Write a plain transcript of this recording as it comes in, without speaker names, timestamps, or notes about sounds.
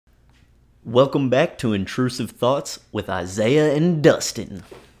Welcome back to Intrusive Thoughts with Isaiah and Dustin.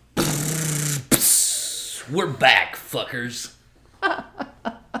 We're back, fuckers.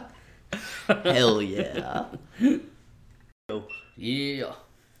 Hell yeah. Yeah.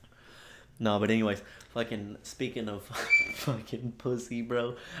 No, but anyways, fucking speaking of fucking pussy,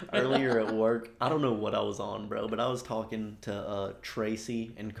 bro. Earlier at work, I don't know what I was on, bro, but I was talking to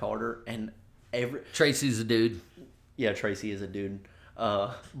Tracy and Carter, and Tracy's a dude. yeah, Tracy is a dude.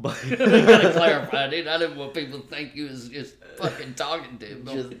 But I gotta clarify, dude. I didn't want people to think you was just fucking talking to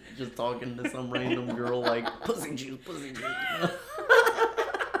him. just talking to some random girl like pussy juice, pussy juice.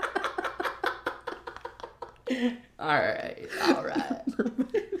 Alright.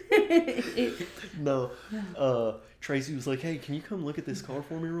 No, Tracy was like, "Hey, can you come look at this car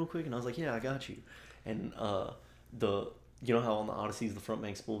for me real quick?" And I was like, "Yeah, I got you." And you know how on the Odysseys the front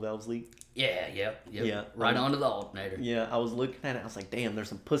bank spool valves leak? Yeah. Yeah. Right onto the alternator. Yeah, I was looking at it. I was like, "Damn, there's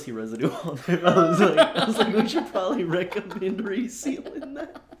some pussy residue on there." I was like, we should probably recommend resealing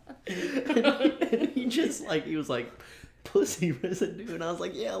that. And he was like, pussy residue, and I was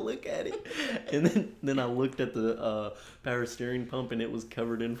like, yeah, look at it. And then I looked at the power steering pump, and it was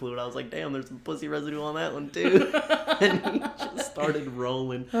covered in fluid. I was like, damn, there's some pussy residue on that one too. And he just started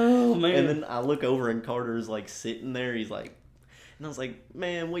rolling. Oh man. And then I look over, and Carter's like sitting there. He's like, and I was like,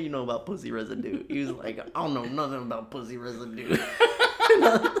 man, what do you know about pussy residue? He was like, I don't know nothing about pussy residue.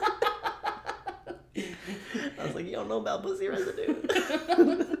 I was like, you don't know about pussy residue?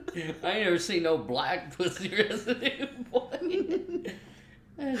 I ain't never seen no black pussy residue, boy.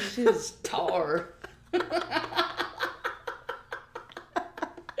 That shit's tar.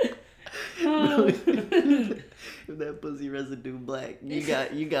 If that pussy residue black, you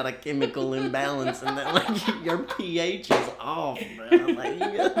got a chemical imbalance, and that like your pH is off, man. Like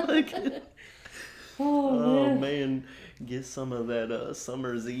you got like, oh man, get some of that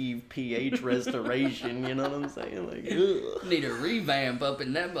summer's eve pH restoration. You know what I'm saying? Like, ugh. Need a revamp up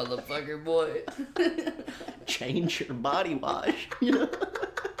in that motherfucker, boy. Change your body wash. You know?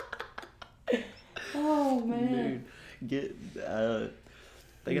 Oh man. Dude,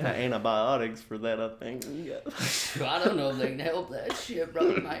 they got antibiotics for that, I think. I don't know if they can help that shit, bro.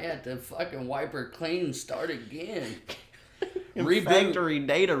 You might have to fucking wipe her clean and start again. Reboot. Factory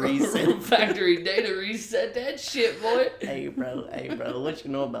data reset. Factory data reset that shit, boy. Hey, bro, what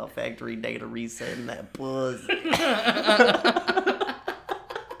you know about factory data resetting that pussy?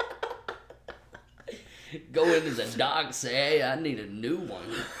 Go into the doc, say, hey, I need a new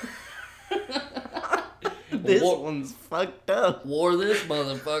one. This one's fucked up. Wore this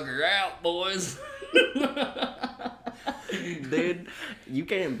motherfucker out, boys. Dude, you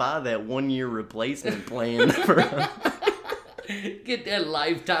can't buy that 1 year replacement plan for Get that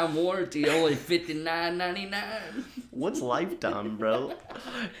lifetime warranty, only $59.99. What's lifetime, bro?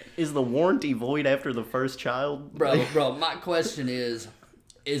 Is the warranty void after the first child? Bro, my question is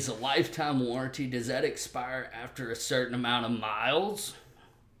a lifetime warranty, does that expire after a certain amount of miles?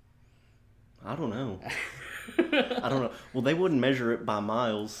 I don't know. Well, they wouldn't measure it by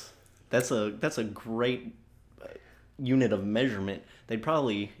miles. That's a great unit of measurement. They'd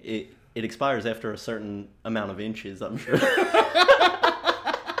probably it expires after a certain amount of inches, I'm sure.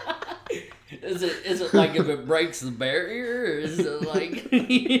 Is it like if it breaks the barrier, or is it like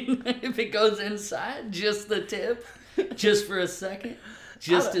if it goes inside just the tip, just for a second,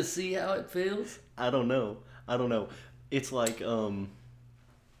 just to see how it feels? I don't know. It's like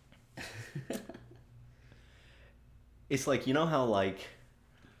it's like, you know how like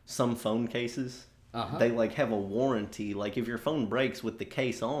some phone cases, they like have a warranty. Like if your phone breaks with the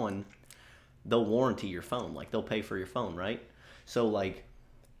case on, they'll warranty your phone. Like they'll pay for your phone, right? So like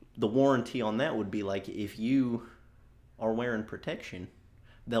the warranty on that would be like if you are wearing protection,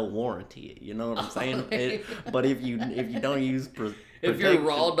 they'll warranty it. You know what I'm saying? But if you don't use if you're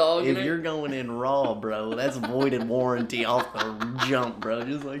raw dogging if you're going in raw, bro, that's voided warranty off the jump, bro.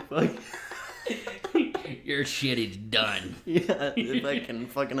 Just like fuck. Your shit is done. Yeah,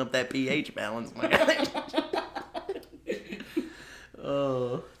 fucking up that pH balance, my guy.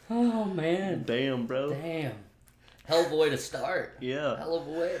 Oh man. Damn, bro. Damn. Hell of a way to start. Yeah. Hell of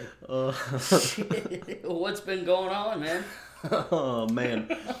a way. Shit. What's been going on, man? Oh man,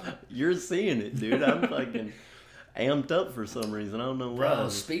 you're seeing it, dude. I'm fucking amped up for some reason. I don't know why. Bro,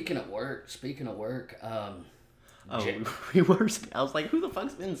 speaking of work, we were. I was like, who the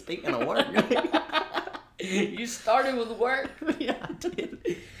fuck's been speaking of work? You started with work? Yeah, I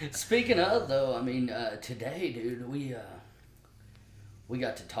did. Speaking of, though, I mean, today, dude, we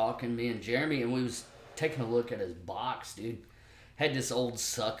got to talking, me and Jeremy, and we was taking a look at his box, dude. Had this old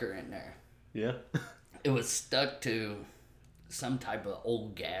sucker in there. Yeah. It was stuck to some type of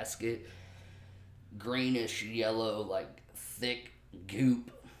old gasket. greenish yellow, like thick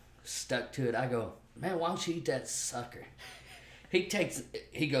goop stuck to it. I go, man, why don't you eat that sucker? He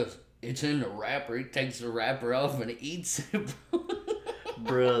goes, it's in the wrapper. He takes the wrapper off and eats it.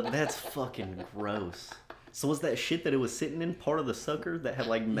 Bruh, that's fucking gross. So was that shit that it was sitting in part of the sucker that had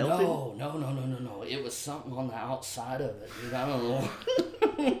like melted? No. It was something on the outside of it, dude. I don't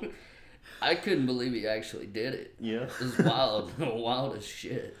know. I couldn't believe he actually did it. Yeah. It was wild as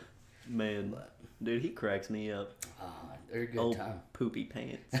shit. Man, dude, he cracks me up. They're a good Oh, time. poopy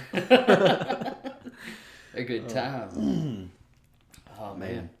pants. They're a good time. Oh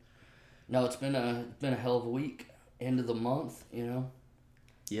man. No, it's been a hell of a week. End of the month, you know.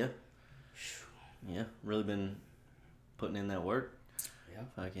 Yeah. Yeah, really been putting in that work. Yeah.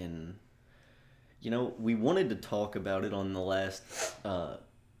 Fucking, you know, we wanted to talk about it on the last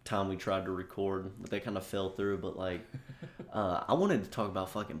time we tried to record, but they kind of fell through. But like, I wanted to talk about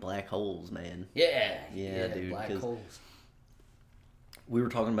fucking black holes, man. Yeah, dude, black 'cause holes. we were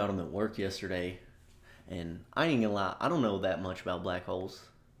talking about them at work yesterday, and I ain't gonna lie, I don't know that much about black holes,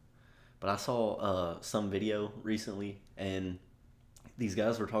 but I saw some video recently, and these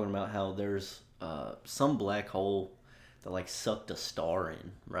guys were talking about how there's some black hole that like sucked a star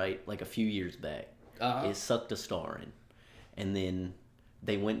in, right? Like a few years back, it sucked a star in, and then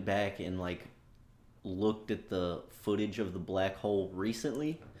they went back and like looked at the footage of the black hole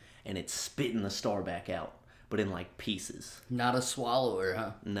recently, and it's spitting the star back out, but in like pieces. Not a swallower,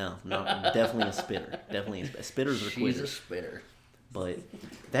 huh? No, not definitely a spitter. Definitely spitters are She's quitters. a spitter. But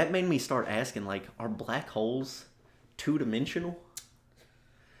that made me start asking, like, are black holes two-dimensional?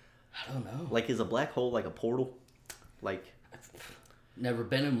 I don't know. Like, is a black hole like a portal? Like, Never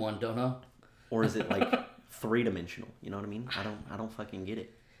been in one, don't know. or is it like three-dimensional? You know what I mean? I don't fucking get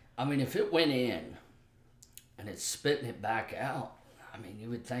it. I mean, if it went in and it's spitting it back out, I mean, you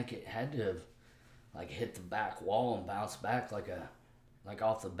would think it had to have like hit the back wall and bounce back like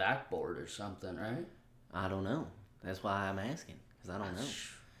off the backboard or something, right? I don't know. That's why I'm asking, because I don't know.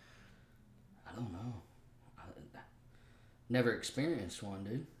 I don't know. Never experienced one,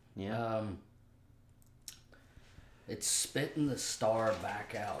 dude. Yeah. It's spitting the star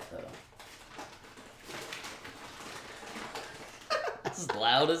back out, though. It's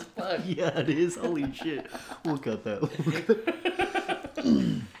loud as fuck. Yeah, it is. Holy shit. We'll cut that.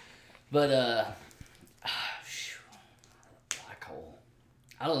 But, black hole.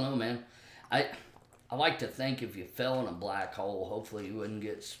 I don't know, man. I like to think if you fell in a black hole, hopefully you wouldn't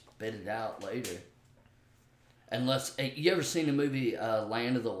get spitted out later. Unless, you ever seen the movie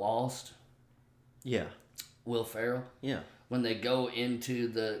Land of the Lost? Yeah. Will Ferrell? Yeah. When they go into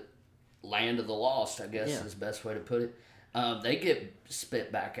the Land of the Lost, I guess is the best way to put it. They get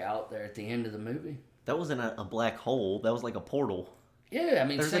spit back out there at the end of the movie. That wasn't a black hole. That was like a portal. Yeah, I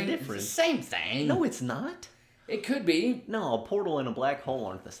mean, There's a difference. Same thing. No, it's not. It could be. No, a portal and a black hole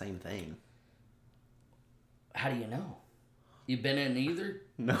aren't the same thing. How do you know? You been in either?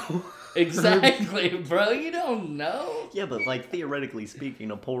 No. Exactly, bro. You don't know. Yeah, but like theoretically speaking,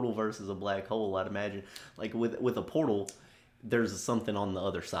 a portal versus a black hole, I'd imagine, like with a portal, there's something on the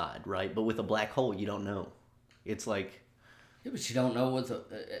other side, right? But with a black hole, you don't know. It's like, Yeah, but you don't know with a.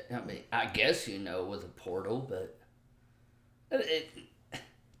 I mean, I guess you know with a portal, but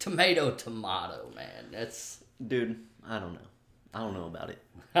tomato, man. That's. dude, I don't know. I don't know about it.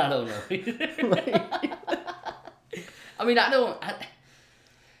 I don't know either. I mean,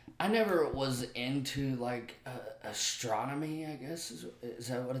 I never was into like astronomy. I guess is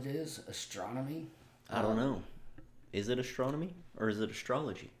that what it is? Astronomy. I don't know. Is it astronomy or is it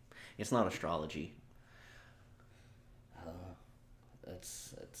astrology? It's not astrology. I don't know.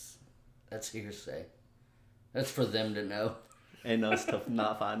 That's hearsay. That's for them to know. And us to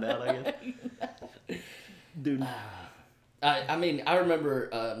not find out, I guess. Dude. I mean, I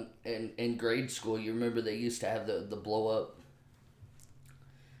remember in grade school, you remember they used to have the blow up.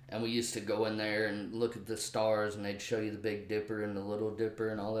 And we used to go in there and look at the stars, and they'd show you the Big Dipper and the Little Dipper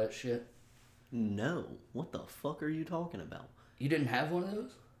and all that shit. No. What the fuck are you talking about? You didn't have one of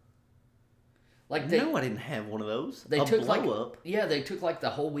those? Like No, I didn't have one of those. They a took blow up. Yeah, they took like the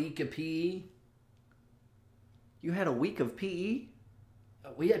whole week of PE. You had a week of PE?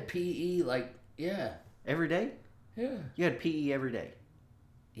 We had PE Every day? Yeah. You had PE every day.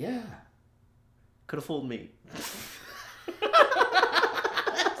 Yeah. Could have fooled me.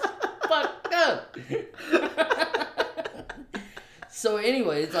 Fucked up. So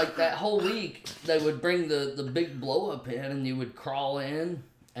anyways, like that whole week, they would bring the big blow up in, and you would crawl in,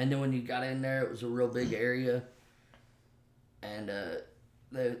 and then when you got in there, it was a real big area, and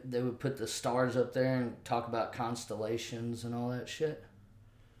they would put the stars up there and talk about constellations and all that shit.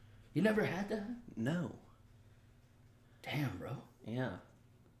 You never had that? No. Damn, bro. Yeah.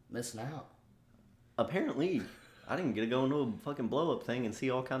 Missing out. Apparently, I didn't get to go into a fucking blow-up thing and see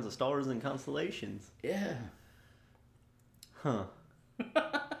all kinds of stars and constellations. Yeah. Huh.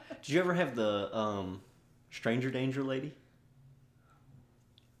 Did you ever have the Stranger Danger lady?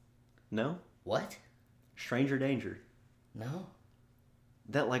 No? What? Stranger Danger. No.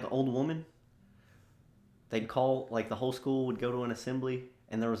 That, like, old woman? They'd call, like, the whole school would go to an assembly,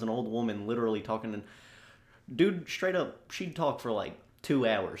 and there was an old woman literally talking, and dude, straight up, she'd talk for, like, 2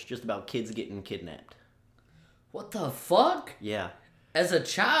 hours just about kids getting kidnapped. What the fuck? Yeah. As a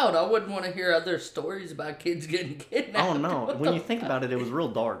child, I wouldn't want to hear other stories about kids getting kidnapped. Oh, no. When you think about it, it was real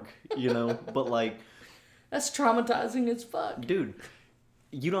dark, you know? But, like... That's traumatizing as fuck. Dude,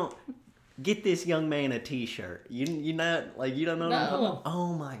 you don't... Get this young man a t-shirt. You not... Like, you don't know what I'm talking about?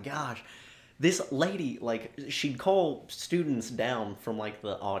 Oh, my gosh. This lady, like, she'd call students down from, like,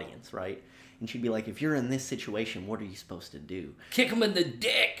 the audience, right? And she'd be like, if you're in this situation, what are you supposed to do? Kick them in the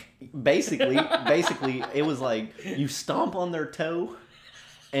dick. Basically, it was like, you stomp on their toe,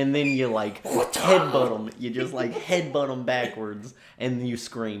 and then you, like, headbutt them. You just, like, headbutt them backwards, and you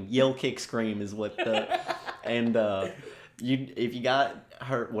scream. Yell, kick, scream is what the... And, if you got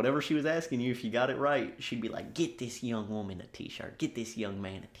her, whatever she was asking you, if you got it right, she'd be like, get this young woman a t-shirt. Get this young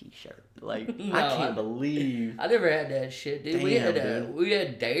man a t-shirt. Like, No, I can't believe... I never had that shit, dude. Damn, We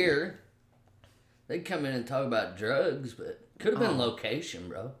had Dare. They'd come in and talk about drugs, but could have been location,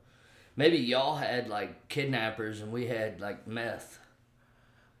 bro. Maybe y'all had, like, kidnappers and we had, like, meth.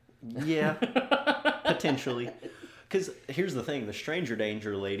 Yeah, potentially. Because here's the thing, the Stranger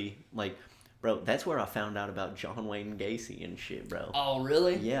Danger lady, like, bro, that's where I found out about John Wayne Gacy and shit, bro. Oh,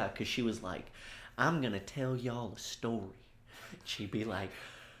 really? Yeah, because she was like, I'm going to tell y'all a story. She'd be like,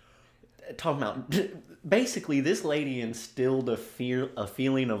 talking about, basically, this lady instilled a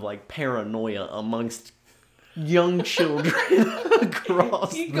feeling of, like, paranoia amongst young children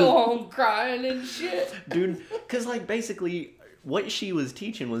across You go home crying and shit. Dude, because, like, basically, what she was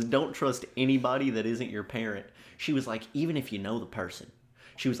teaching was don't trust anybody that isn't your parent. She was like, even if you know the person,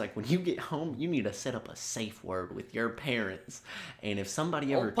 she was like, when you get home, you need to set up a safe word with your parents. And if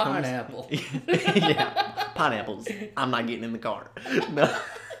somebody ever comes... Pineapple. Yeah, pineapples. I'm not getting in the car.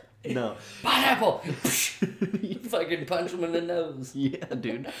 No. Pineapple! Fucking punch him in the nose. Yeah,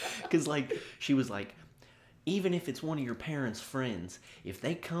 dude. Because, like, she was like, even if it's one of your parents' friends, if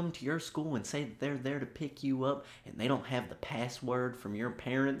they come to your school and say that they're there to pick you up and they don't have the password from your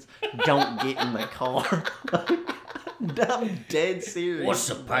parents, don't get in the car. I'm dead serious. What's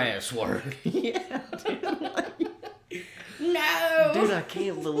the password? Yeah, dude. No! Dude, I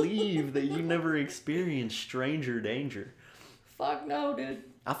can't believe that you never experienced Stranger Danger. Fuck no, dude.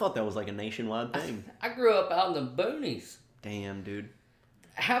 I thought that was like a nationwide thing. I grew up out in the boonies. Damn, dude.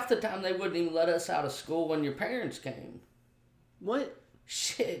 Half the time they wouldn't even let us out of school when your parents came. What?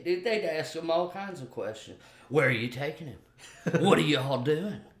 Shit, dude, they'd ask them all kinds of questions. Where are you taking him? What are y'all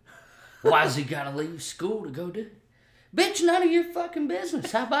doing? Why's he gotta leave school to go do it? Bitch, none of your fucking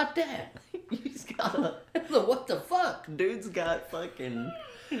business. How about that? He's got a... What the fuck? Dude's got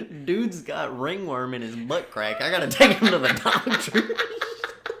ringworm in his butt crack. I gotta take him to the doctor.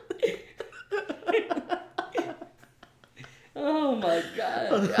 Oh my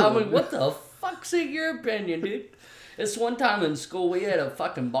god. I mean, what the fuck's in your opinion, dude? This one time in school, we had a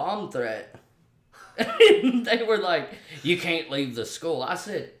fucking bomb threat. And they were like, you can't leave the school. I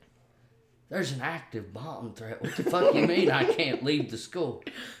said, there's an active bomb threat. What the fuck you mean I can't leave the school?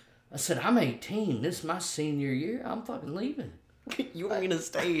 I said, I'm 18. This is my senior year. I'm fucking leaving. You want me to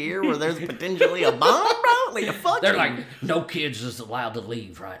stay here where there's potentially a bomb, bro? Like, fuck They're you. like, no kids is allowed to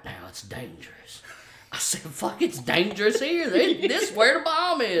leave right now. It's dangerous. I said, fuck, it's dangerous here. This is where the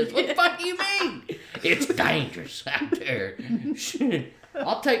bomb is. What the fuck do you mean? It's dangerous out there. Shit.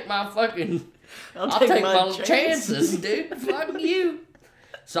 I'll take my fucking... I'll take my chances, dude. Fuck you.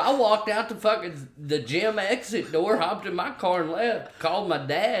 So I walked out the gym exit door, hopped in my car and left. Called my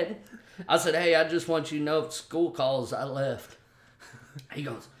dad. I said, hey, I just want you to know if school calls, I left. He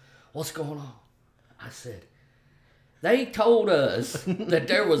goes, what's going on? I said, they told us that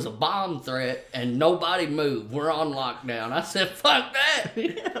there was a bomb threat and nobody moved. We're on lockdown. I said, fuck that.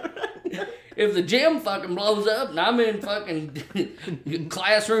 If the gym fucking blows up and I'm in fucking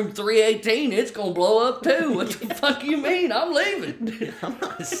classroom 318, it's going to blow up too. What the fuck you mean? I'm leaving. I'm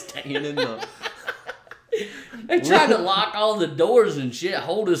not staying in the... They tried to lock all the doors and shit,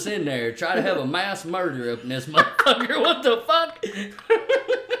 hold us in there, try to have a mass murder up in this motherfucker. What the fuck?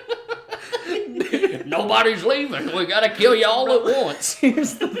 Nobody's leaving. We gotta kill you all at once.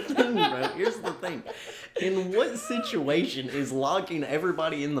 Here's the thing, bro. Here's the thing. In what situation is locking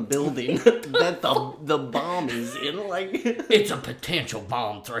everybody in the building that the bomb is in? Like, It's a potential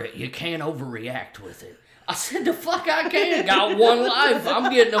bomb threat. You can't overreact with it. I said, the fuck I can. Got one life.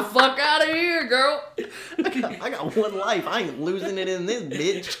 I'm getting the fuck out of here, girl. I got one life. I ain't losing it in this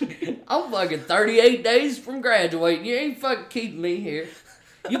bitch. I'm fucking 38 days from graduating. You ain't fucking keeping me here.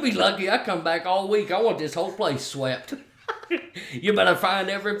 You'll be lucky I come back all week. I want this whole place swept. You better find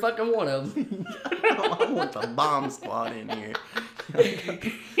every fucking one of them. I want the bomb squad in here.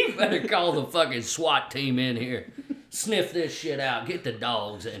 You better call the fucking SWAT team in here. Sniff this shit out. Get the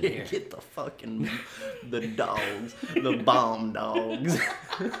dogs in here. Get the dogs. The bomb dogs.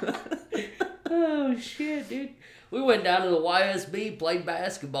 Oh, shit, dude. We went down to the YSB, played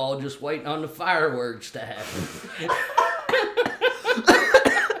basketball, just waiting on the fireworks to happen.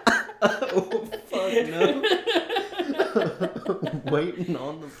 Oh, fuck no. Waiting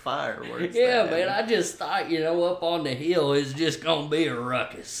on the fireworks. Yeah, man, I just thought, up on the hill is just gonna be a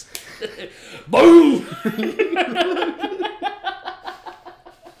ruckus. Boom!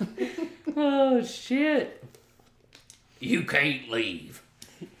 Oh, shit. You can't leave.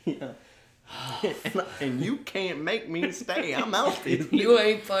 Yeah. And you can't make me stay. I'm out there. You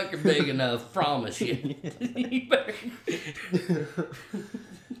ain't fucking big enough, promise you. You better...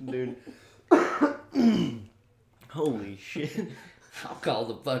 Dude. Holy shit. I'll call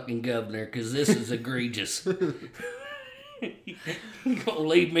the fucking governor, because this is egregious. You gonna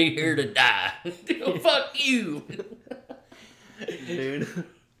leave me here to die. Fuck you. Dude.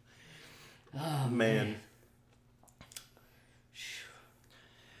 Oh, man.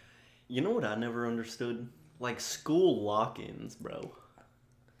 You know what I never understood? Like school lock-ins, bro.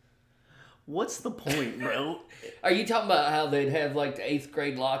 What's the point, bro? Are you talking about how they'd have like the 8th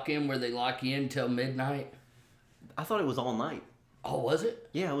grade lock-in where they lock you in till midnight? I thought it was all night. Oh, was it?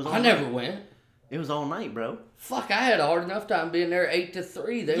 Yeah, it was all I night. never went. It was all night, bro. Fuck, I had a hard enough time being there 8 to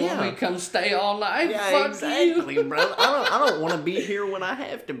 3. They want me Yeah. to come stay all night? Yeah, Fuck exactly, you. bro. I don't want to be here when I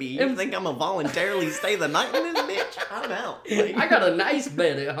have to be. You think I'm gonna voluntarily stay the night in this bitch? I'm out. Like, I got a nice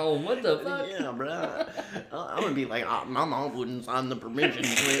bed at home. What the fuck? yeah, bro. I'm gonna be like, oh, my mom wouldn't sign the permission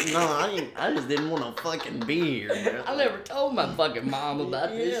slip. No, I just didn't want to fucking be here, bro. I never told my fucking mom about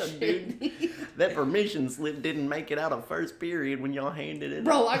this shit. dude. That permission slip didn't make it out of first period when y'all handed it.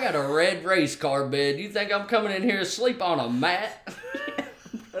 Bro, I got a red race car bed. You think I'm coming in here to sleep on a mat?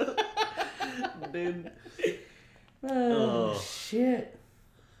 Dude. Oh, shit.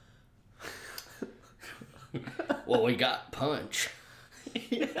 Well, we got punch.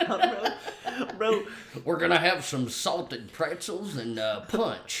 Yeah, bro. We're gonna have some salted pretzels and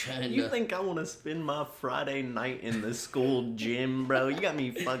punch. And You think I want to spend my Friday night in the school gym, bro? You got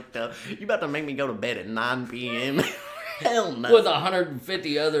me fucked up. You about to make me go to bed at 9 p.m.? Hell no. with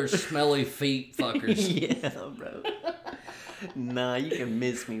 150 other smelly feet fuckers? Yeah, bro. Nah, you can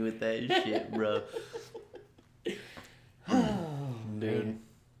miss me with that shit, bro. Oh, Dude. man.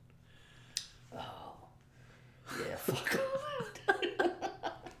 Oh, yeah, fuck.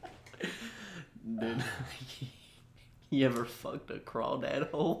 Dude. You ever fucked a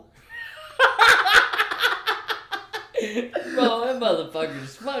crawdad hole? Bro, that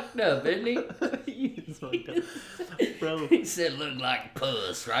motherfucker's fucked up, isn't he? He's fucked up. Bro. He said look like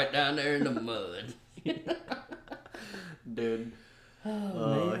puss right down there in the mud. Dude.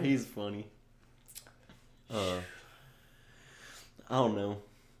 Oh, man. He's funny. I don't know.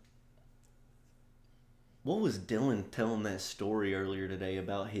 What was Dylan telling that story earlier today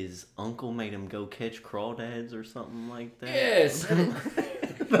about his uncle made him go catch crawdads or something like that? Yes.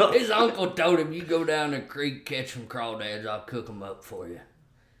 His uncle told him, you go down the creek, catch some crawdads, I'll cook them up for you.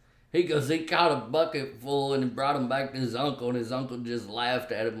 He goes, he caught a bucket full and he brought them back to his uncle, and his uncle just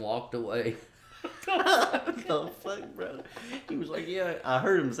laughed at him and walked away. What the fuck, bro? He was like, yeah, I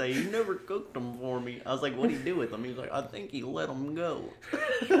heard him say, he never cooked them for me. I was like, what'd he do with them? He was like, I think he let them go.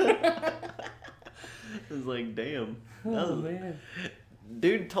 I was like, damn. Oh, man.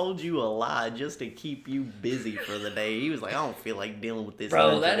 Dude told you a lie just to keep you busy for the day. He was like, I don't feel like dealing with this.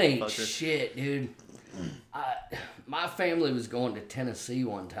 Bro, that ain't fucker. shit, dude. My family was going to Tennessee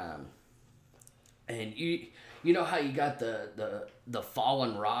one time. And you know how you got the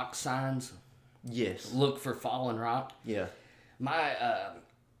fallen rock signs? Yes. Look for fallen rock. Yeah.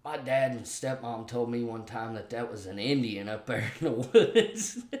 My dad and stepmom told me one time that was an Indian up there in the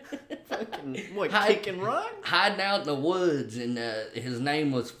woods. Fucking, what, Hide- kicking rock? Hiding out in the woods, and his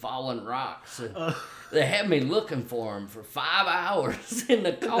name was Fallen Rock. So they had me looking for him for 5 hours in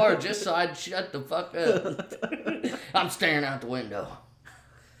the car just so I'd shut the fuck up. I'm staring out the window.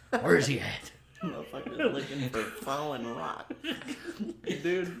 Where's he at? Motherfuckers looking for fallen rock.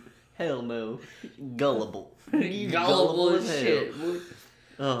 Dude, hell no. Gullible. You Gullible as shit.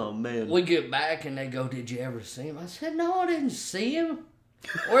 Oh, man. We get back and they go, "Did you ever see him?" I said, "No, I didn't see him.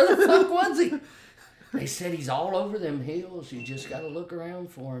 Where the fuck was he?" They said he's all over them hills. You just gotta look around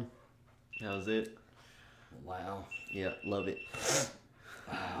for him. That was it. Wow. Yeah, love it.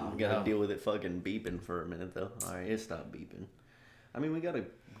 Wow. We gotta deal with it fucking beeping for a minute, though. Alright, it stopped beeping. I mean, we got a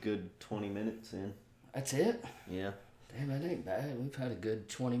good 20 minutes in. That's it? Yeah. Damn, that ain't bad. We've had a good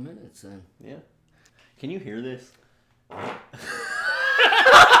 20 minutes then. Yeah. Can you hear this?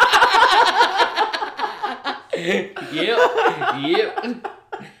 Yep.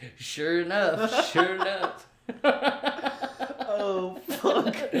 Sure enough. Oh,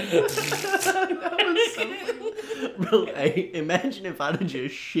 fuck. That was so funny. Bro, hey, imagine if I'd have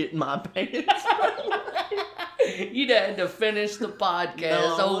just shit my pants. You'd had to finish the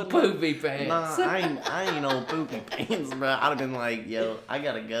podcast, old poopy pants. Nah, I ain't old poopy pants, bro. I'd have been like, yo, I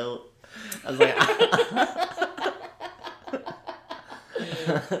gotta go. I was like,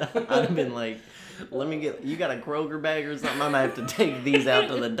 I'd have been like, you got a Kroger bag or something? I'm gonna have to take these out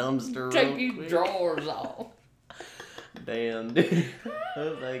to the dumpster. Take these drawers off. Damn, dude.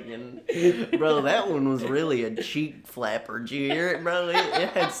 Bro, that one was really a cheek flapper. Did you hear it, bro? It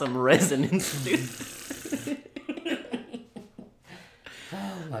had some resonance, dude.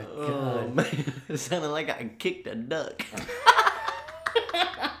 Oh my god. Oh, man. It sounded like I kicked a duck.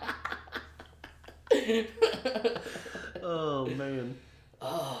 Oh, man.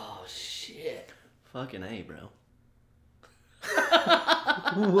 Oh shit. Fucking A, bro.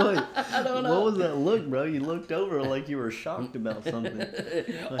 What? I don't know. What was that look, bro? You looked over like you were shocked about something.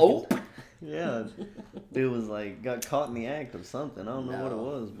 Oh. Yeah. Dude was like, got caught in the act of something. I don't know what it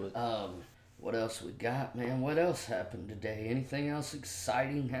was, but... What else we got, man? What else happened today? Anything else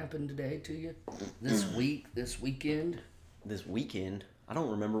exciting happened today to you? This week? This weekend? This weekend? I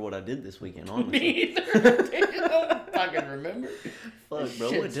don't remember what I did this weekend, honestly. Me either. I don't fucking remember. Fuck,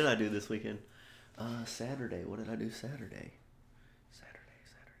 bro. What did I do this weekend? Saturday. What did I do Saturday? Saturday.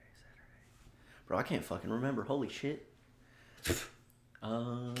 Bro, I can't fucking remember. Holy shit.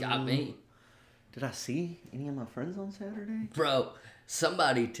 Got me. Did I see any of my friends on Saturday? Bro,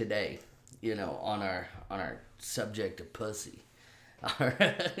 somebody today, on our subject of pussy,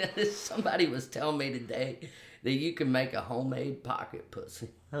 somebody was telling me today that you can make a homemade pocket pussy.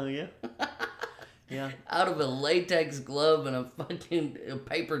 Oh, yeah? Yeah. Out of a latex glove and a fucking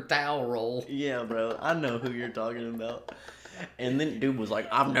paper towel roll. Yeah, bro. I know who you're talking about. And then dude was like,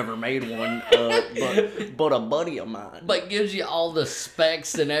 I've never made one, but a buddy of mine. But gives you all the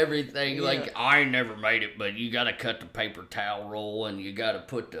specs and everything. Yeah. Like, I ain't never made it, but you got to cut the paper towel roll and you got to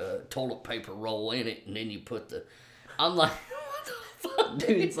put the toilet paper roll in it. And then you put the... I'm like, what the fuck?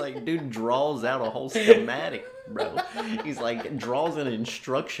 Dude, it's like, dude draws out a whole schematic, bro. He's like, draws an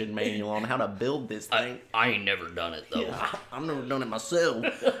instruction manual on how to build this thing. I ain't never done it, though. Yeah, I've never done it myself,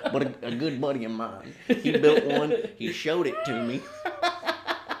 but a good buddy of mine, he built one. He showed it to me.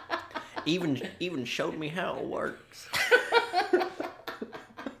 Even showed me how it works.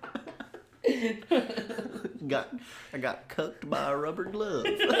 I got cucked by a rubber glove.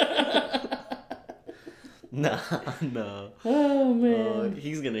 Nah. Oh, man.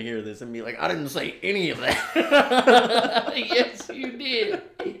 He's gonna hear this and be like, I didn't say any of that. Yes, you did.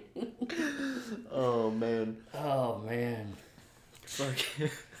 Oh, man. Oh, man. Fuck.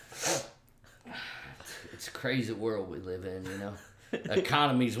 It's a crazy world we live in,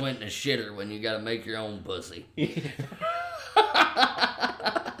 Economies went in the shitter when you got to make your own pussy.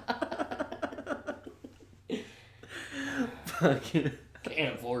 Fucking.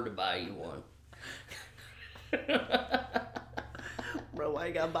 Can't afford to buy you one. Bro, why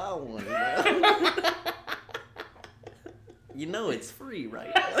you gotta buy one, bro? You know it's free, right?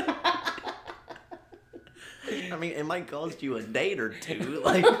 I mean, it might cost you a date or two,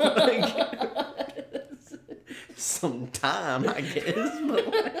 like some time, I guess.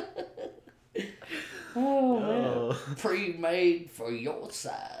 But Oh, man. Pre-made for your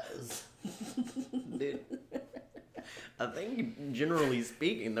size. Dude, I think generally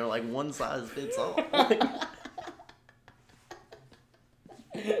speaking, they're like one size fits all.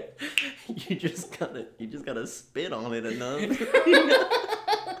 You just gotta spit on it enough.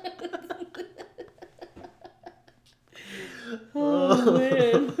 Oh,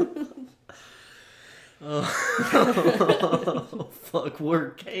 man. Oh, fuck, we're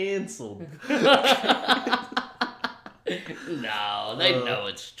canceled. No, they know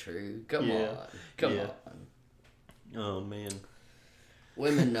it's true. Come yeah. on. Come Yeah. on. Oh, man.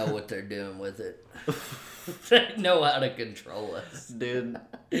 Women know what they're doing with it. They know how to control us. Dude,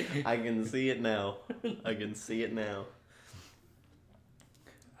 I can see it now. I can see it now.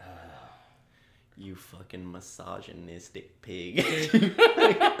 You fucking misogynistic pig.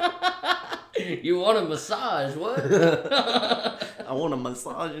 You want a massage, what? I want a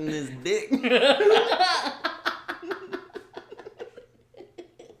massage in this dick.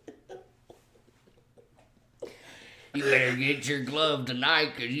 You better get your glove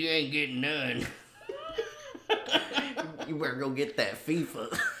tonight, cause you ain't getting none. You better go get that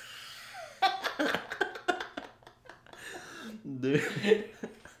FIFA. Dude.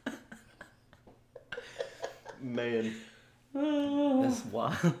 Man. That's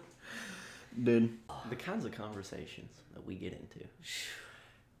wild. Dude. The kinds of conversations that we get into.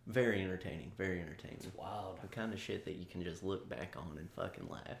 Very entertaining. Very entertaining. It's wild. The kind of shit that you can just look back on and fucking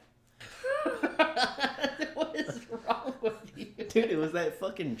laugh. What is wrong with you? Dude, it was that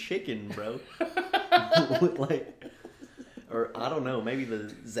fucking chicken, bro. Like, or I don't know, maybe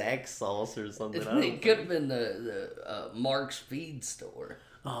the Zach sauce or something. It could have been the Mark's Feed Store.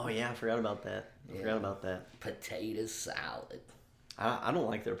 Oh yeah, I forgot about that. I forgot about that. Potato salad. I don't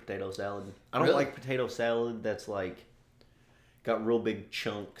like their potato salad. I don't Really? like potato salad that's like got real big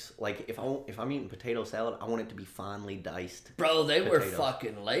chunks. Like if I'm eating potato salad, I want it to be finely diced. Bro, they were Potatoes.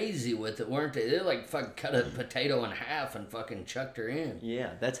 fucking lazy with it, weren't they? They like fucking cut a potato in half and fucking chucked her in.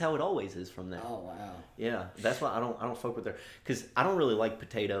 Yeah, that's how it always is from there. Oh wow. Yeah, that's why I don't fuck with their, because I don't really like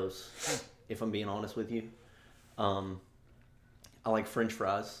potatoes. If I'm being honest with you, I like French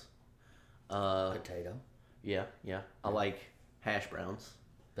fries. Potato. Yeah. I like hash browns.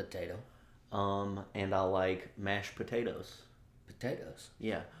 Potato. And I like mashed potatoes. Potatoes.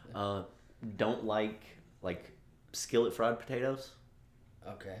 Yeah. Don't like skillet fried potatoes.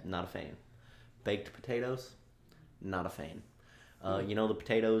 Okay. Not a fan. Baked potatoes. Not a fan. You know the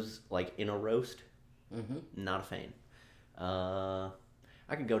potatoes like in a roast. Mm-hmm. Not a fan.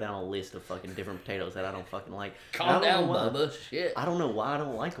 I could go down a list of fucking different potatoes that I don't fucking like. Calm down, why. Bubba. Shit. I don't know why I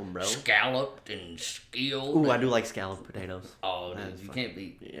don't like them, bro. Scalloped and skilled. Ooh, I do like scalloped potatoes. Oh, That's dude, you fucking- can't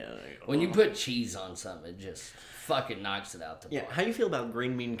be. Yeah. When you put cheese on something, it just fucking knocks it out the Yeah, park. how you feel about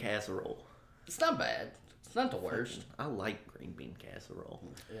green bean casserole? It's not bad. It's not the worst. I like green bean casserole.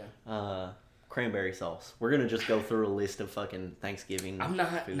 Yeah. Cranberry sauce. We're gonna just go through a list of fucking Thanksgiving. I'm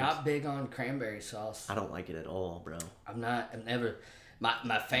not foods. not big on cranberry sauce. I don't like it at all, bro. I'm never.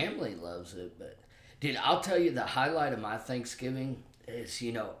 My family loves it, but dude, I'll tell you the highlight of my Thanksgiving is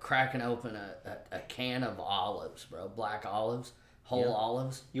cracking open a can of olives, bro, black olives, whole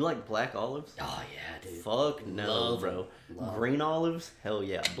olives. You like black olives? Oh yeah, dude. Fuck no, Love bro. 'em. Love 'em. Green olives? Hell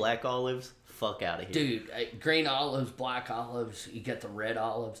yeah. Black olives? Fuck out of here. Dude, green olives, black olives. You get the red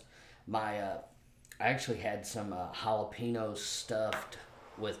olives. I actually had some jalapenos stuffed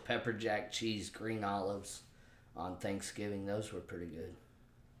with pepper jack cheese, green olives on Thanksgiving. Those were pretty good.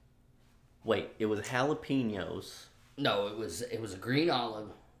 Wait, it was jalapenos. No, it was a green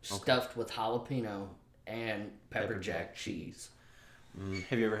olive stuffed with jalapeno and pepper jack cheese.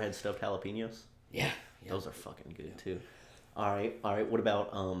 Have you ever had stuffed jalapenos? Yeah. Those are fucking good too. All right. What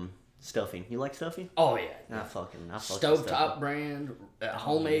about stuffing? You like stuffing? Oh yeah. I fucking Stovetop stuffing. brand,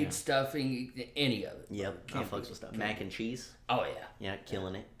 homemade stuffing, any of it. Yep, can't fucks with stuff. Mac and cheese. Oh yeah. Yeah,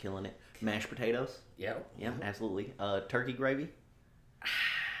 killing it. Mashed potatoes. Yep. Yeah, absolutely. Turkey gravy.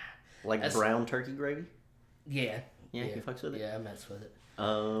 Like That's- brown turkey gravy. Yeah. Yeah, you fucks with it? Yeah, I mess with it.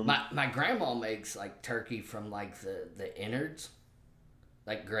 My My grandma makes like turkey from like the innards,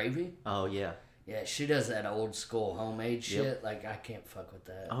 like gravy. oh yeah. Yeah, she does that old school homemade shit. Like I can't fuck with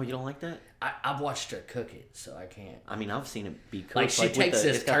that. Oh, you don't like that? I've watched her cook it, so I can't. I mean, I've seen it be cooked. Like she with takes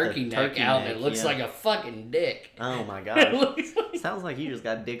this it's got the turkey neck out and it looks yeah. like a fucking dick. Oh my It god. looks like, Sounds like you just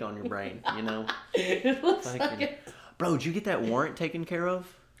got dick on your brain. You know. it looks like Fucking- it. Bro, did you get that warrant taken care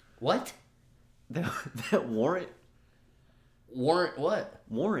of? What? That warrant. Warrant what?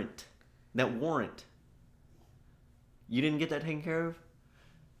 Warrant. That warrant. You didn't get that taken care of?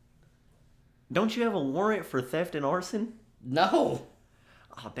 Don't you have a warrant for theft and arson? No.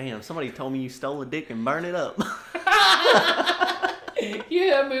 Oh, damn. Somebody told me you stole a dick and burned it up.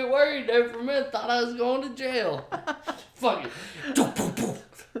 You had me worried there for a minute. Thought I was going to jail. Fucking.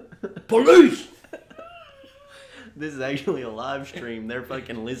 Police! This is actually a live stream. They're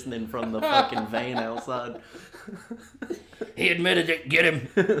fucking listening from the fucking van outside. He admitted it. Get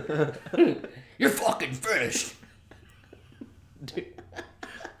him. You're fucking finished. Dude.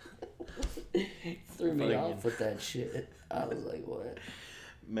 Threw me Fucking- off with that shit. I was like, what?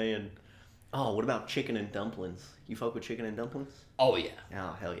 Man. Oh, what about chicken and dumplings? You fuck with chicken and dumplings? Oh, yeah.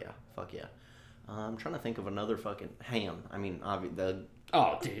 Oh, hell yeah. Fuck yeah. I'm trying to think of another fucking ham. I mean, the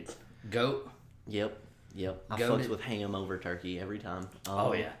Oh, dude. Goat. yep. I Goated. fucks with ham over turkey every time.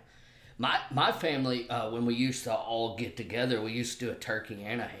 Oh, yeah. My family, when we used to all get together, we used to do a turkey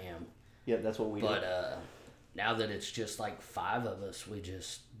and a ham. Yeah, that's what we do. But now that it's just like 5 of us, we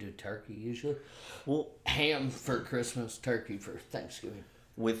just do turkey usually. Well, Ham for Christmas, turkey for Thanksgiving.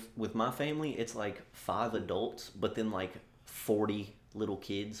 with my family, it's like 5 adults, but then like 40 little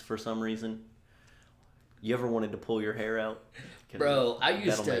kids for some reason. You ever wanted to pull your hair out? 'Cause Bro, I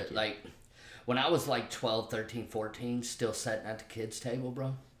used that'll to, make it. like, when I was like 12, 13, 14, still sitting at the kids' table,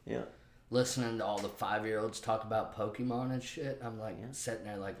 bro, Yeah. listening to all the 5-year-olds talk about Pokemon and shit. I'm like, sitting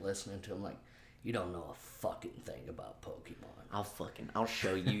there, like, listening to them, like, you don't know a fucking thing about Pokemon. I'll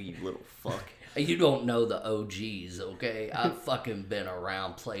show you, you little fuck. You don't know the OGs, okay? I've fucking been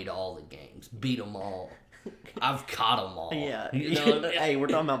around, played all the games, beat them all. I've caught them all. Yeah. You know? Hey, we're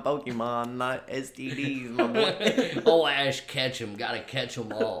talking about Pokemon, not STDs, my boy. Oh, Ash Ketchum, gotta catch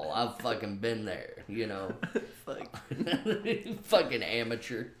them all. I've fucking been there, you know? Fuck. Fucking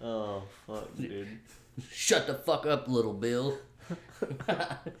amateur. Oh, fuck, dude. Shut the fuck up, little Bill.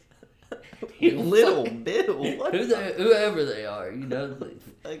 Little Bill? What Whoever they are, you know?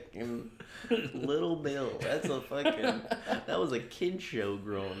 fucking Little Bill? That's a fucking... That was a kid show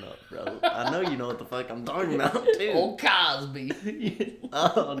growing up, bro. I know you know what the fuck I'm talking about, too. Old Cosby.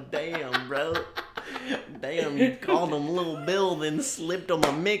 Oh, damn, bro. Damn, you called him Little Bill, then slipped him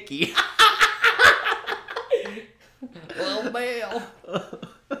a Mickey. Well, Bill.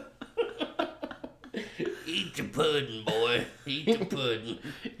 Eat your pudding, boy. Eat your pudding.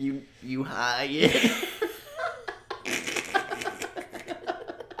 You high yet?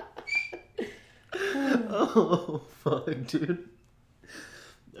 Oh, fuck, dude.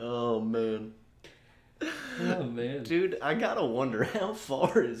 Oh, man. Oh, man. Dude, I gotta wonder, how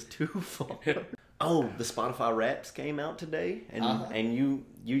far is too far? Oh, the Spotify Wraps came out today, and you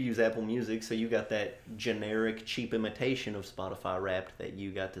use Apple Music, so you got that generic, cheap imitation of Spotify Wrapped that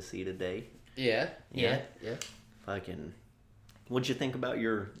you got to see today. Yeah. Fucking, what'd you think about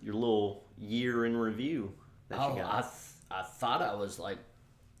your little year in review that you got? I thought I was, like,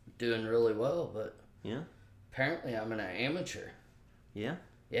 doing really well, but Yeah, apparently I'm an amateur. yeah,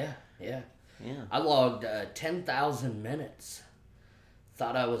 Yeah. yeah. I logged 10,000 minutes.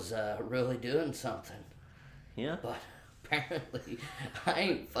 Thought I was really doing something, Yeah, but apparently I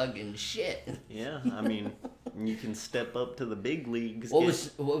ain't fucking shit. yeah. I mean, you can step up to the big leagues. What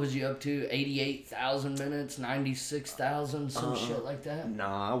was you up to? 88,000 minutes, 96,000, some shit like that.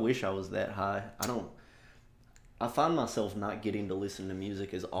 Nah, I wish I was that high. I find myself not getting to listen to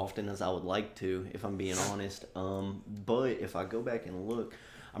music as often as I would like to, if I'm being honest. But if I go back and look,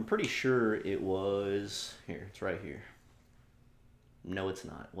 I'm pretty sure it was here. It's right here. No, it's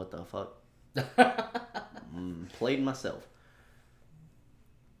not. What the fuck? Played myself.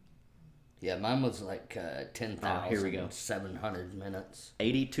 Yeah, mine was like 10,700 minutes.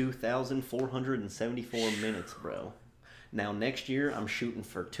 82,474 minutes, bro. Now next year I'm shooting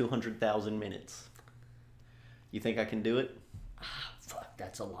for 200,000 minutes. You think I can do it? Fuck,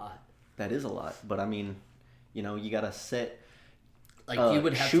 that's a lot. That is a lot, but I mean, you know, you gotta set. Like you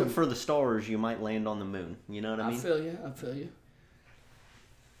would have shoot to for the stars. You might land on the moon. You know what I mean? I feel you.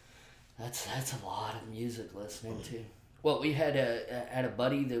 That's a lot of music listening to. Well, we had a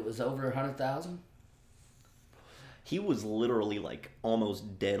buddy that was over 100,000. He was literally like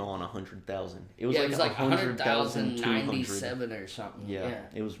almost dead on 100,000. It was Yeah, like, it was like 100,200. 100,097 or something. Yeah,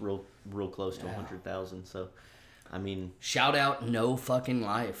 it was real close to 100,000. So, I mean, shout out No Fucking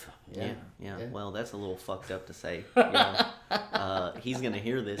Life. yeah. Well, that's a little fucked up to say. You know? He's gonna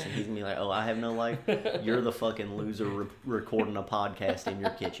hear this and he's gonna be like, "Oh, I have no life. You're the fucking loser recording a podcast in your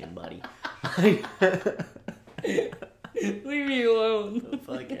kitchen, buddy." Leave me alone.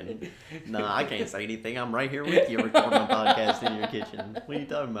 Fucking nah, I can't say anything. I'm right here with you recording a podcast in your kitchen. What are you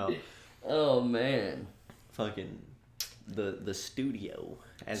talking about? Oh man. Fucking the studio,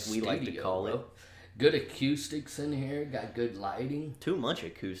 as we like to call it. Good acoustics in here. Got good lighting. Too much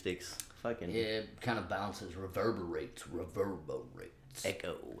acoustics. Fucking Yeah, it kind of bounces, reverberates.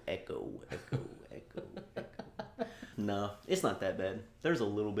 echo. No, it's not that bad. There's a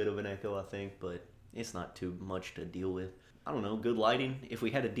little bit of an echo, I think, but it's not too much to deal with. I don't know, good lighting. If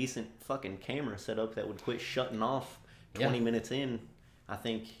we had a decent fucking camera set up that would quit shutting off 20 minutes in, I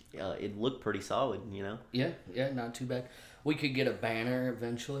think it'd look pretty solid, you know? Yeah, not too bad. We could get a banner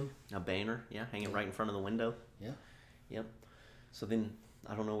eventually. A banner, yeah, hanging right in front of the window. Yeah. Yep. So then,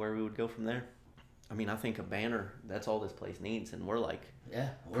 I don't know where we would go from there. I mean, I think a banner, that's all this place needs, and we're like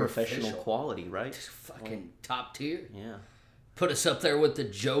we're professional official. quality, right? Fucking top tier. Yeah. Put us up there with the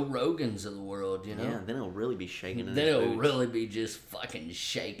Joe Rogans of the world, you know? Yeah, then he'll really be shaking in Then his it'll boots. really be just fucking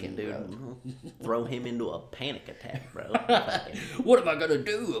shaking, Dude, bro. throw him into a panic attack, bro. Fucking What am I gonna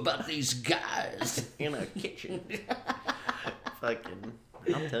do about these guys? in a kitchen. Fucking,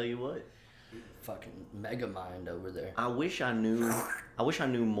 I'll tell you what. Fucking mega mind over there. I wish I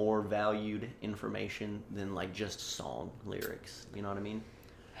knew more valued information than like just song lyrics. You know what I mean?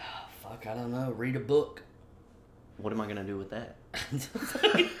 Fuck, I don't know. Read a book. What am I gonna do with that?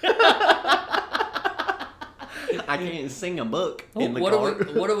 I can't sing a book in the what car.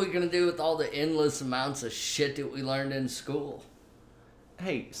 what are we gonna do with all the endless amounts of shit that we learned in school?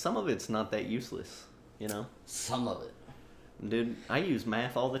 Hey, some of it's not that useless, you know? Some of it. Dude, I use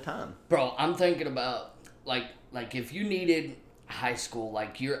math all the time. Bro, I'm thinking about like if you needed high school,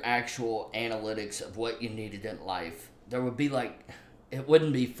 like your actual analytics of what you needed in life, there would be like, it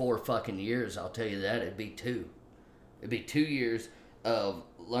wouldn't be 4 fucking years, I'll tell you that. It'd be 2. It'd be 2 years of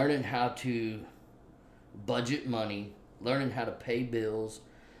learning how to budget money, learning how to pay bills,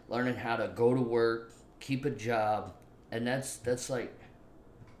 learning how to go to work, keep a job, and that's like,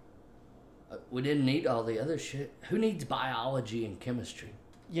 we didn't need all the other shit. Who needs biology and chemistry?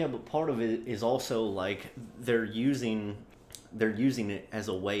 Yeah, but part of it is also like they're using it as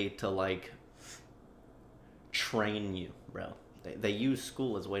a way to like train you, bro. They use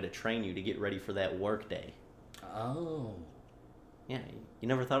school as a way to train you to get ready for that work day. Oh, Yeah, you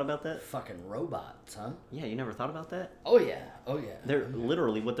never thought about that? fucking robots, huh? Yeah, you never thought about that? Oh yeah, oh yeah. They're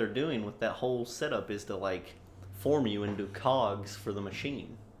literally what they're doing with that whole setup is to like form you into cogs for the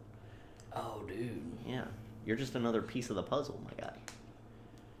machine. Oh, dude. Yeah, you're just another piece of the puzzle, my guy.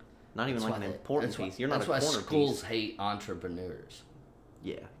 Not even That's like why an they- important that's why- piece. You're not a That's why corner schools piece. hate entrepreneurs.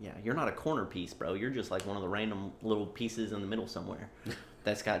 Yeah, you're not a corner piece, bro. You're just like one of the random little pieces in the middle somewhere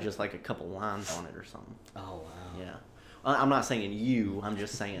that's got just like a couple lines on it or something. Oh wow. Yeah, I'm not saying you. I'm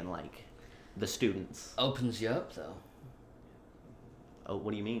just saying like the students. Opens you up though. Oh,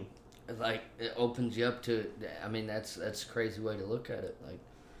 what do you mean? Like it opens you up to. I mean, that's a crazy way to look at it. Like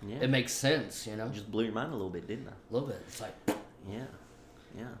Yeah, it makes sense, you know. just blew your mind a little bit, didn't I? A little bit. It's like Yeah.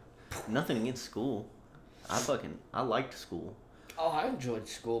 Nothing against school. I liked school. oh, I enjoyed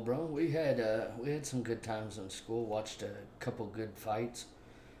school, bro. We had some good times in school. Watched a couple good fights.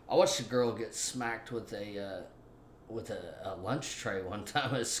 I watched a girl get smacked with a lunch tray one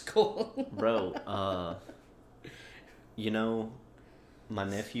time at school. Bro, you know my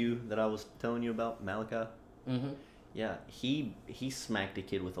nephew that I was telling you about, Malachi? Mm-hmm. Yeah, he smacked a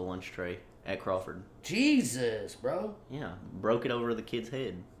kid with a lunch tray at Crawford. Jesus, bro. Yeah, broke it over the kid's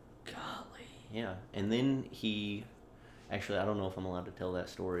head. Golly. Yeah, and then he actually I don't know if I'm allowed to tell that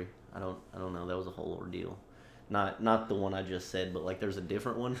story. I don't know. That was a whole ordeal. Not the one I just said, but like there's a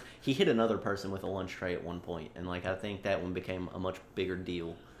different one. He hit another person with a lunch tray at one point, and like I think that one became a much bigger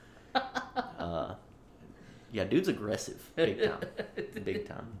deal. Yeah, dude's aggressive, big time, big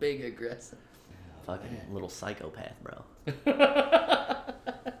time. Big aggressive. Fucking man. little psychopath, bro.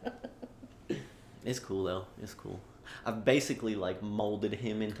 It's cool though. It's cool. I've basically like molded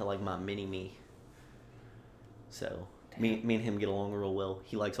him into like my mini me. So me and him get along real well.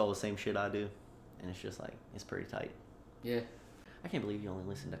 He likes all the same shit I do, and it's just like it's pretty tight. Yeah. I can't believe you only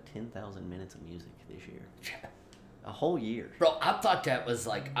listened to 10,000 minutes of music this year. A whole year. Bro, I thought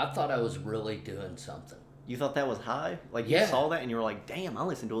I was really doing something. You thought that was high? Like Yeah. you saw that and you were like, "Damn, I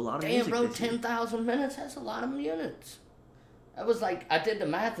listened to a lot of Damn, music bro, this year." 10,000 minutes, that's a lot of minutes. That was like, I did the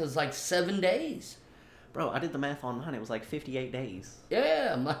math, it was like 7 days. Bro, I did the math on mine. It was like 58 days.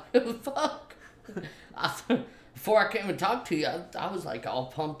 Yeah, I'm like, fuck. Before I came and talked to you, I was like all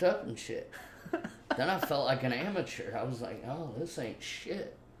pumped up and shit. Then I felt like an amateur. I was like, oh, this ain't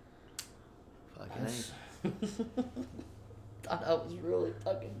shit. Fucking That's- A. Thought I was really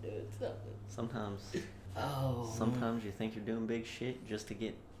fucking doing something. Sometimes Oh. Sometimes you think you're doing big shit just to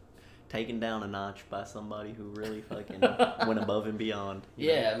get taken down a notch by somebody who really fucking went above and beyond. you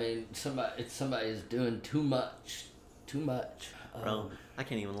know? Yeah, I mean, somebody's doing too much. Too much. Bro, I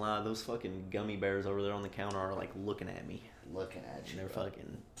can't even lie. Those fucking gummy bears over there on the counter are like looking at me. Looking at you. And they're bro.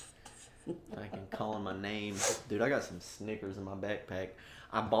 fucking calling my name. Dude, I got some Snickers in my backpack.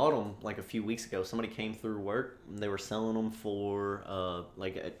 I bought them like a few weeks ago. Somebody came through work and they were selling them for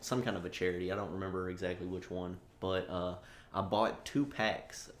some kind of a charity. I don't remember exactly which one, but I bought 2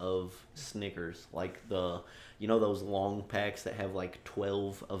 packs of Snickers, like those long packs that have like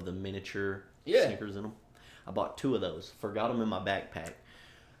 12 of the miniature Yeah. Snickers in them. I bought 2 of those. Forgot them in my backpack.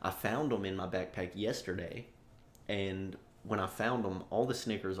 I found them in my backpack yesterday, and when I found them, all the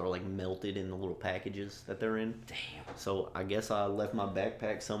Snickers are like melted in the little packages that they're in. Damn. So I guess I left my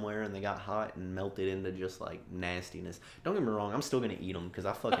backpack somewhere and they got hot and melted into just like nastiness. Don't get me wrong, I'm still gonna eat them because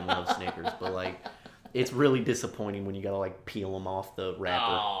I fucking love Snickers, but like, it's really disappointing when you gotta like peel them off the wrapper.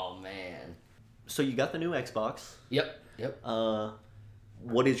 Oh man. So you got the new Xbox. Yep.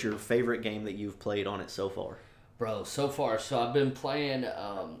 What is your favorite game that you've played on it so far? Bro, so far, so I've been playing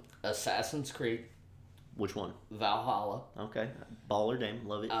Assassin's Creed Which one? Valhalla. Okay, baller game,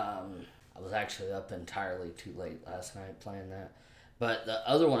 love it. I was actually up entirely too late last night playing that. But the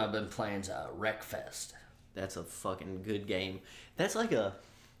other one I've been playing is Wreckfest. That's a fucking good game. That's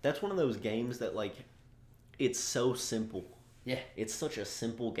one of those games that like, it's so simple. Yeah. It's such a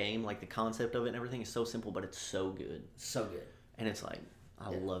simple game. Like the concept of it and everything is so simple, but it's so good. So good. And it's like,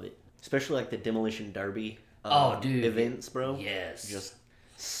 I love it. Especially like the Demolition Derby dude. events, bro. Yes. Just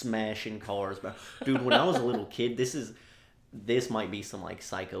smashing cars, bro. Dude, when I was a little kid, this might be some like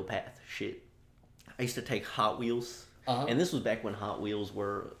psychopath shit. I used to take Hot Wheels. And this was back when Hot Wheels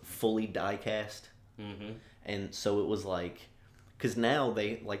were fully die cast. Mm-hmm. And so it was like, because now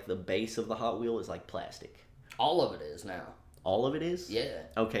they, like the base of the Hot Wheel is like plastic. All of it is now. All of it is? Yeah.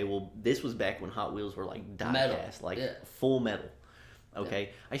 Okay, well, this was back when Hot Wheels were like die Metal. cast, like Yeah. full metal. Okay? Yeah.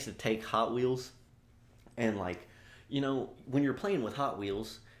 I used to take Hot Wheels and like, you know, when you're playing with Hot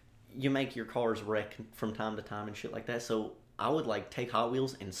Wheels, you make your cars wreck from time to time and shit like that. So I would like take Hot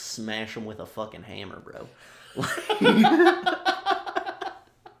Wheels and smash them with a fucking hammer, bro.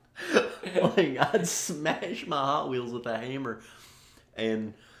 Like I'd smash my Hot Wheels with a hammer,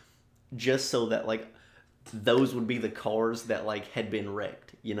 and just so that like those would be the cars that like had been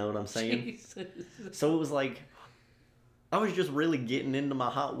wrecked. You know what I'm saying? Jesus. So it was like I was just really getting into my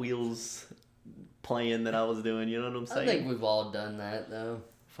Hot Wheels playing that I was doing. You know what I'm saying? I think we've all done that though.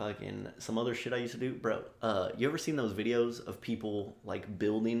 Fucking some other shit I used to do, bro. You ever seen those videos of people like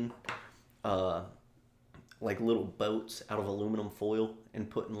building like little boats out of aluminum foil and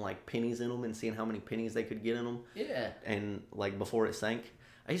putting like pennies in them and seeing how many pennies they could get in them? Yeah. And like before it sank,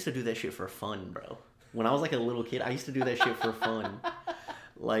 I used to do that shit for fun, bro. When I was like a little kid, I used to do that shit for fun.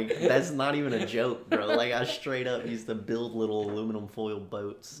 Like that's not even a joke, bro. Like I straight up used to build little aluminum foil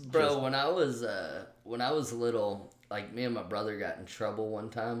boats. Bro, when I was little, like me and my brother got in trouble one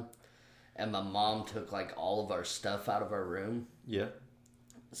time, and my mom took like all of our stuff out of our room. Yeah.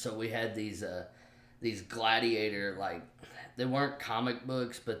 So we had these gladiator, like, they weren't comic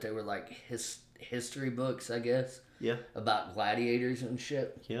books, but they were like history books, I guess. Yeah. About gladiators and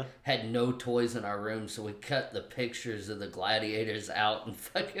shit. Yeah. Had no toys in our room, so we cut the pictures of the gladiators out and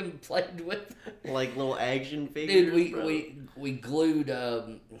fucking played with them. Like little action figures. Dude, we glued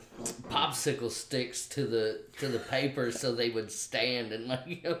popsicle sticks to the paper so they would stand and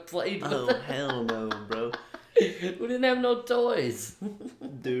like played with them. Oh hell no, bro. We didn't have no toys.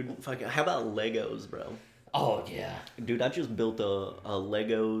 Dude, fucking how about Legos, bro? Oh yeah. Dude, I just built a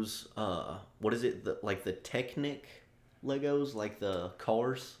Legos what is it? The Technic Legos, like the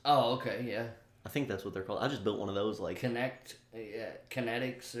cars. Oh, okay, yeah. I think that's what they're called. I just built one of those like Kinetics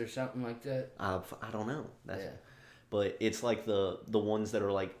or something like that. I don't know. Yeah. But it's like the ones that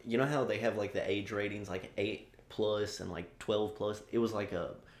are like, you know how they have like the age ratings like 8+ and like 12+? It was like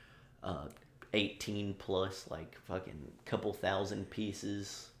a 18+, like fucking couple thousand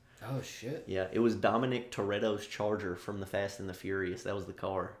pieces. Oh shit. Yeah, it was Dominic Toretto's Charger from the Fast and the Furious. That was the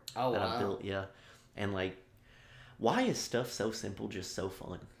car that I built. Yeah, and like, why is stuff so simple just so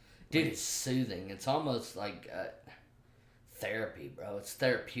fun? Dude, it's soothing. It's almost like therapy, bro. It's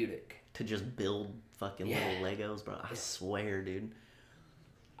therapeutic to just build fucking little Legos, bro. I swear, dude.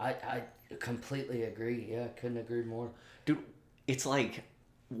 I completely agree. Yeah, couldn't agree more. Dude, it's like,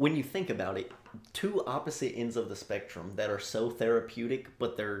 when you think about it, two opposite ends of the spectrum that are so therapeutic,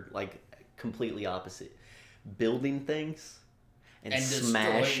 but they're like completely opposite. Building things and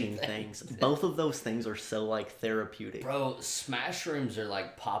smashing things. Both of those things are so like therapeutic. Bro, smash rooms are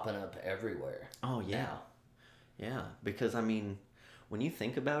like popping up everywhere. Oh yeah. Now. Yeah, because I mean, when you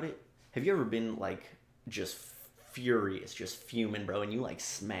think about it, have you ever been like just furious, just fuming, bro, and you like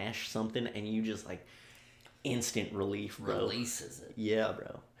smash something and you just like instant relief, bro. Releases it. Yeah,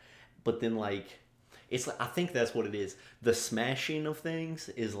 bro. But then like, it's like, I think that's what it is. The smashing of things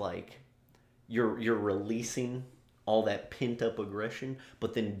is like you're releasing all that pent up aggression,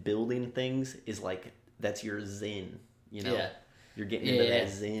 but then building things is like that's your zen, you know? Yeah. You're getting into that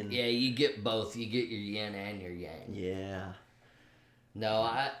zen. Yeah, you get both. You get your yin and your yang. Yeah. No,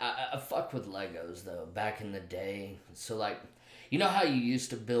 I fuck with Legos though, back in the day. So like, you know how you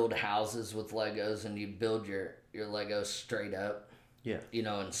used to build houses with Legos and you build your Legos straight up? Yeah. You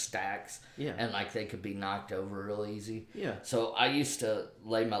know, in stacks. Yeah. And like they could be knocked over real easy. Yeah. So I used to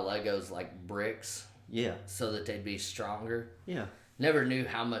lay my Legos like bricks. Yeah. So that they'd be stronger. Yeah. Never knew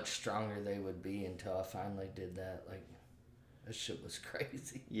how much stronger they would be until I finally did that. Like, that shit was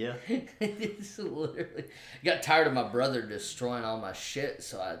crazy. Yeah. It's literally... Got tired of my brother destroying all my shit,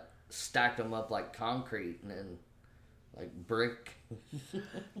 so I stacked them up like concrete and then like brick.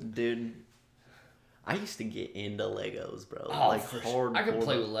 Dude, I used to get into Legos, bro. Oh, like hard. I could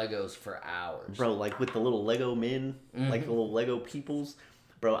play with Legos for hours. Bro, like with the little Lego men, like the little Lego peoples.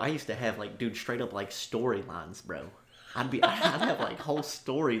 Bro, I used to have like, dude, straight up like storylines, bro. I'd have like whole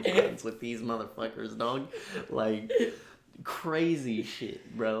storylines with these motherfuckers, dog. Like crazy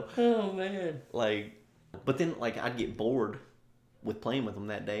shit, bro. Oh man. Like, but then like I'd get bored with playing with them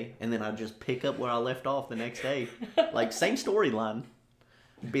that day, and then I'd just pick up where I left off the next day. Like same storyline.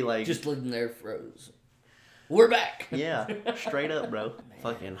 Be like just living there froze. We're back. Yeah, straight up, bro.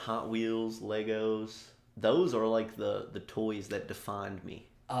 Fucking Hot Wheels, Legos. Those are like the toys that defined me.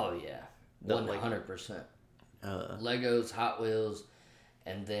 Oh yeah, 100%. Legos, Hot Wheels,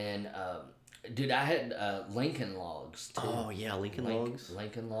 and then, dude, I had Lincoln Logs too. Oh yeah, Lincoln Logs.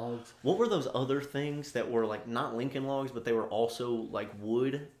 Lincoln Logs. What were those other things that were like not Lincoln Logs, but they were also like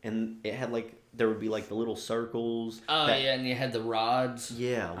wood, and it had like there would be like the little circles. Oh yeah, and you had the rods.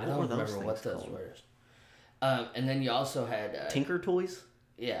 Yeah, I don't remember what those were. And then you also had Tinker Toys.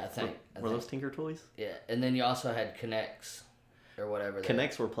 Yeah, I think. Were those Tinker Toys? Yeah, and then you also had Connects, or whatever.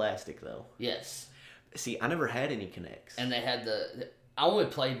 Connects were plastic though. Yes. See, I never had any Connects. And they had I only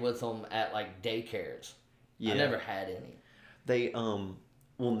played with them at like daycares. Yeah. I never had any. They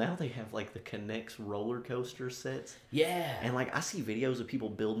well now they have like the Connects roller coaster sets. Yeah. And like I see videos of people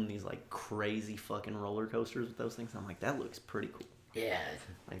building these like crazy fucking roller coasters with those things. I'm like, that looks pretty cool. Yeah.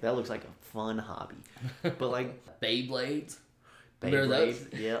 Like that looks like a fun hobby. But like Beyblades.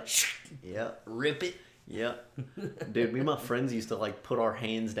 Beyblade. Yep. Yep. Rip it. Yep. Dude, me and my friends used to like put our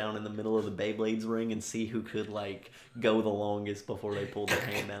hands down in the middle of the Beyblades ring and see who could like go the longest before they pulled their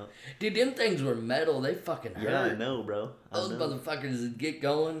hand out. Dude, them things were metal. They fucking hurt. Yeah, I know, bro. Those motherfuckers would get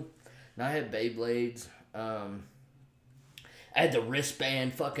going. And I had Beyblades. I had the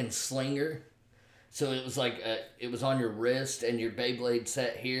wristband fucking slinger. So it was like, it was on your wrist and your Beyblade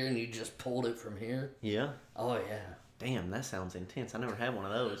set here and you just pulled it from here. Yeah. Oh, yeah. Damn, that sounds intense. I never had one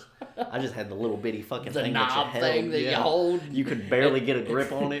of those. I just had the little bitty fucking the thing knob that you held. thing that you hold. You could barely get a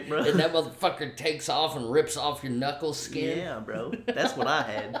grip on it, bro. And that motherfucker takes off and rips off your knuckle skin. Yeah, bro. That's what I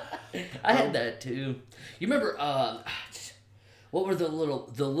had. I had that too. You remember what were the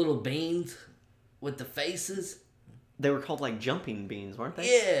little beans with the faces? They were called like jumping beans, weren't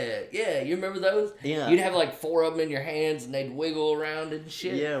they? Yeah. You remember those? Yeah. You'd have like 4 of them in your hands and they'd wiggle around and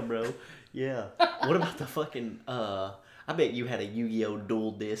shit. Yeah, bro. Yeah. What about the fucking I bet you had a Yu-Gi-Oh!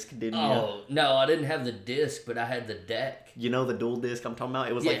 Dual disc, didn't you? Oh, no, I didn't have the disc, but I had the deck. You know the dual disc I'm talking about?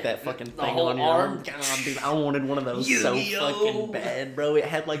 It was like that fucking the thing whole on your arm. God, dude, I wanted one of those Yu-Gi-Oh! so fucking bad, bro. It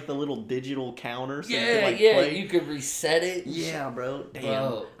had like the little digital counter. So Yeah, you could, like, yeah, play. you could reset it. Yeah, bro. Damn.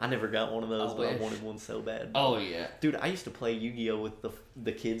 Bro. I never got one of those, but I wish. wanted one so bad. Bro. Oh, yeah. Dude, I used to play Yu-Gi-Oh! With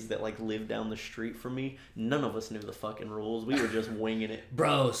the kids that like lived down the street from me. None of us knew the fucking rules. We were just winging it.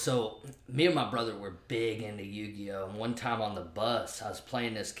 Bro, so me and my brother were big into Yu-Gi-Oh! And one time on the bus, I was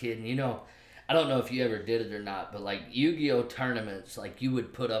playing this kid, and you know, I don't know if you ever did it or not, but like Yu-Gi-Oh! Tournaments, like you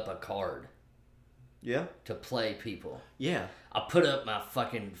would put up a card. Yeah? To play people. Yeah. I put up my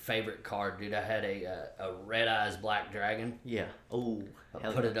fucking favorite card, dude. I had a Red Eyes Black Dragon. Yeah. Oh.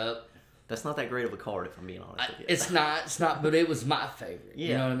 I put it up. That's not that great of a card, if I'm being honest with you. It's not, but it was my favorite. Yeah,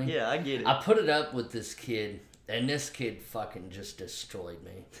 you know what I mean? Yeah, I get it. I put it up with this kid, and this kid fucking just destroyed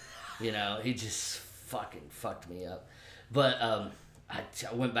me. You know, he just fucking fucked me up. But I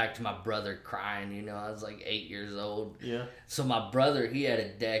went back to my brother crying, you know, I was like 8 years old. Yeah. So my brother, he had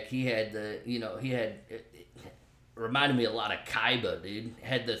a deck, he had reminded me a lot of Kaiba, dude.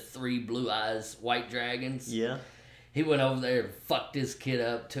 Had the 3 blue eyes white dragons. Yeah. He went over there and fucked his kid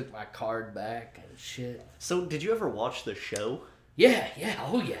up, took my card back and shit. So, did you ever watch the show? Yeah,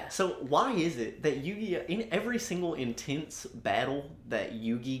 oh yeah. So, why is it that Yugi, in every single intense battle that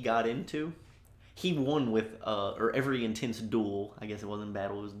Yugi got into, he won with, or every intense duel, I guess it wasn't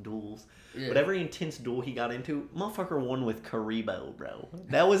battle, it was duels. Yeah. But every intense duel he got into, motherfucker won with Karibo, bro.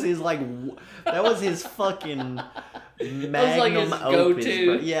 That was his, like, that was his fucking magnum opus, go-to.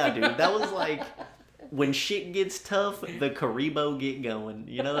 bro. Yeah, dude, that was like... When shit gets tough, the Karibo get going.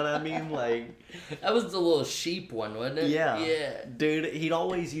 You know what I mean? Like that was the little sheep one, wasn't it? Yeah. Dude, he'd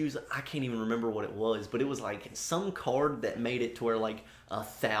always use, I can't even remember what it was, but it was like some card that made it to where like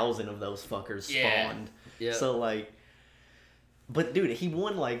 1,000 of those fuckers spawned. Yeah. So like, But dude, he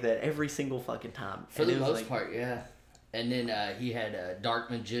won like that every single fucking time. For the most like, part, yeah. And then he had a Dark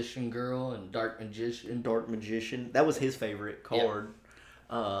Magician Girl and Dark Magician. Dark Magician. That was his favorite card.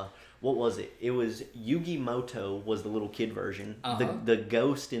 Yep. What was it? It was Yugi Moto was the little kid version. The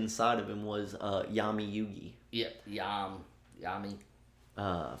ghost inside of him was Yami Yugi. Yep, Yami.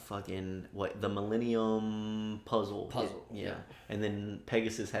 Fucking what? The Millennium Puzzle. Yeah. Yep. And then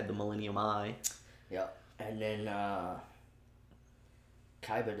Pegasus had the Millennium Eye. Yep. And then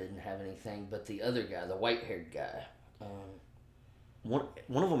Kaiba didn't have anything, but the other guy, the white-haired guy. One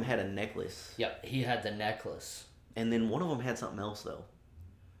of them had a necklace. Yep, he had the necklace. And then one of them had something else though.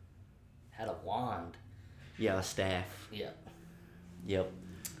 Had a wand. Yeah, a staff. Yep. Yep.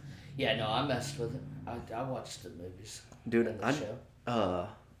 Yeah, no, I messed with it. I watched the movies. Dude, and the show.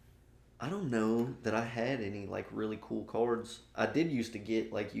 I don't know that I had any like really cool cards. I did used to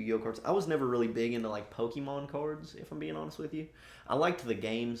get like Yu-Gi-Oh cards. I was never really big into like Pokemon cards, if I'm being honest with you. I liked the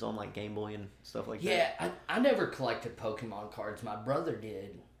games on like Game Boy and stuff like that. Yeah, I never collected Pokemon cards. My brother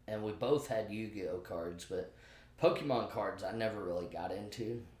did, and we both had Yu-Gi-Oh cards, but Pokemon cards I never really got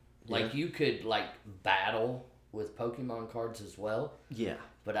into. Like you could like battle with Pokemon cards as well. Yeah.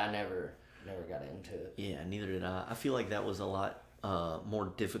 But I never got into it. Yeah, neither did I. I feel like that was a lot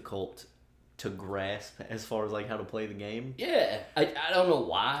more difficult to grasp as far as like how to play the game. Yeah, I don't know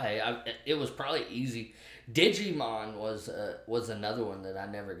why. It was probably easy. Digimon was another one that I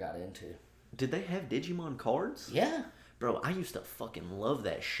never got into. Did they have Digimon cards? Yeah. Bro, I used to fucking love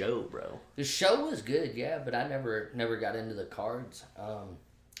that show, bro. The show was good, yeah, but I never got into the cards.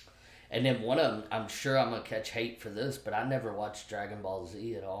 And then one of them, I'm sure I'm going to catch hate for this, but I never watched Dragon Ball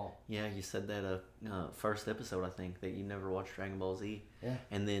Z at all. Yeah, you said that first episode, I think, that you never watched Dragon Ball Z. Yeah.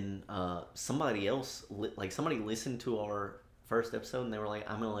 And then somebody else, somebody listened to our first episode and they were like,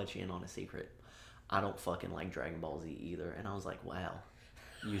 I'm going to let you in on a secret. I don't fucking like Dragon Ball Z either. And I was like, wow,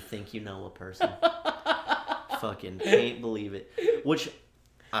 you think you know a person? Fucking can't believe it. Which...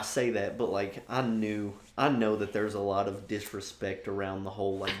 I say that, but like I know that there's a lot of disrespect around the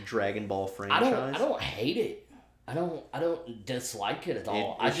whole like Dragon Ball franchise. I don't hate it. I don't dislike it at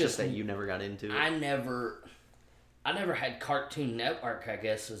all. It's just that you never got into it. I never had Cartoon Network, I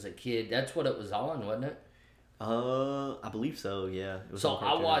guess, as a kid. That's what it was on, wasn't it? I believe so. Yeah. It was so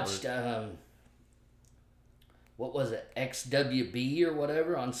I watched what was it, XWB or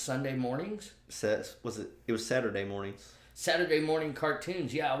whatever on Sunday mornings? It was Saturday mornings. Saturday morning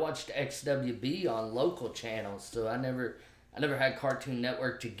cartoons. Yeah, I watched XWB on local channels, so I never had Cartoon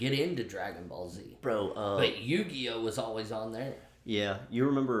Network to get into Dragon Ball Z. Bro, but Yu-Gi-Oh was always on there. Yeah, you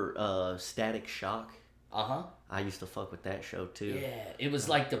remember Static Shock? Uh-huh. I used to fuck with that show too. Yeah, it was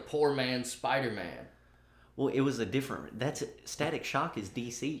like the poor man's Spider-Man. Well, it was Static Shock is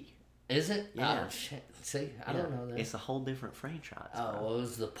DC. Is it? Yeah. Oh, shit. See, I don't know that. It's a whole different franchise. Oh, well, it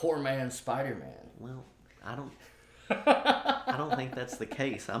was the poor man's Spider-Man. Well, I don't think that's the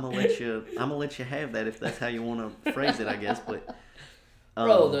case. I'm gonna let you have that if that's how you want to phrase it, I guess. But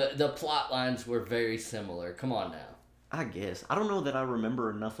bro, the plot lines were very similar. Come on now. I guess I don't know that I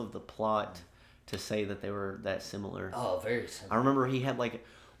remember enough of the plot to say that they were that similar. Oh, very similar. I remember he had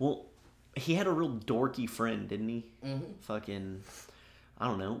he had a real dorky friend, didn't he? Mm-hmm. Fucking, I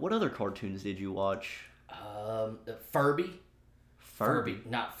don't know. What other cartoons did you watch? Furby,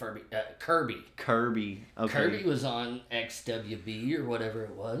 not Furby. Kirby. Kirby. Okay. Kirby was on XWB or whatever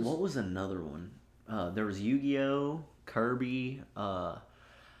it was. What was another one? There was Yu-Gi-Oh, Kirby,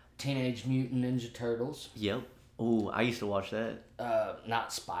 Teenage Mutant Ninja Turtles. Yep. Oh, I used to watch that.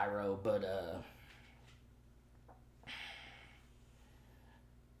 Not Spyro, but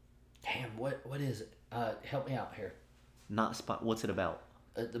damn, what is it? Help me out here. What's it about?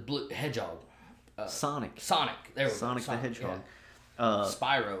 The Blue Hedgehog. Sonic. There we go. Sonic the Hedgehog. Yeah.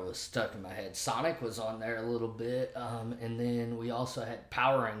 Spyro was stuck in my head. Sonic was on there a little bit. And then we also had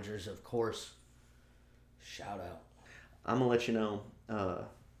Power Rangers, of course. Shout out. I'm going to let you know,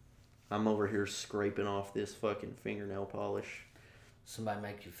 I'm over here scraping off this fucking fingernail polish. Somebody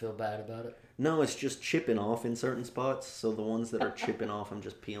make you feel bad about it? No, it's just chipping off in certain spots. So the ones that are chipping off, I'm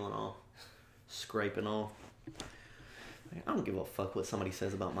just peeling off. Scraping off. I don't give a fuck what somebody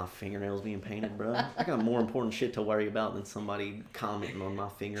says about my fingernails being painted, bro. I got more important shit to worry about than somebody commenting on my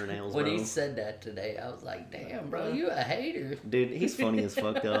fingernails, when bro. he said that today, I was like, damn, bro, you a hater. Dude, he's funny as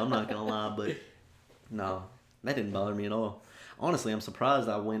fuck, though. I'm not gonna lie, but no, that didn't bother me at all. Honestly, I'm surprised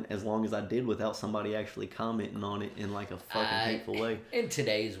I went as long as I did without somebody actually commenting on it in like a fucking hateful way. In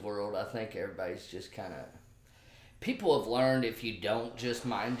today's world, I think everybody's just kind of... People have learned if you don't just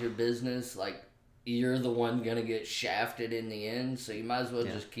mind your business, like, you're the one gonna get shafted in the end, so you might as well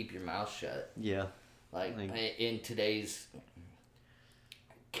just keep your mouth shut. Yeah. Like in today's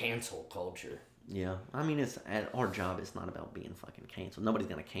cancel culture. Yeah, I mean, it's at our job. It's not about being fucking canceled. Nobody's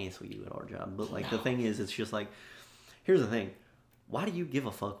gonna cancel you at our job. But like the thing is, it's just like, here's the thing: why do you give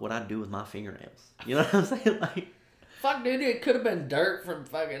a fuck what I do with my fingernails? You know what I'm saying? Like, fuck, dude, it could have been dirt from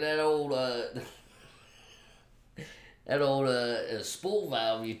fucking that old spool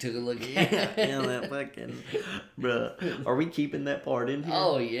valve you took a look at. yeah, that fucking, bruh. Are we keeping that part in here?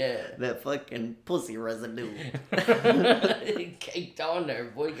 Oh yeah, that fucking pussy residue. It caked on there.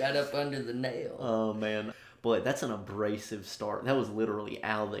 Boy, got up under the nail. Oh man. But that's an abrasive start. That was literally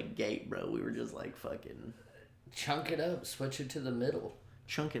out of the gate, bro. We were just like fucking chunk it up, switch it to the middle.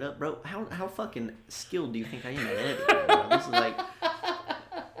 Chunk it up, bro. How fucking skilled do you think I am at editing, bro? This is like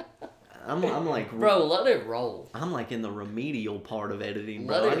I'm like, bro, let it roll. I'm like in the remedial part of editing,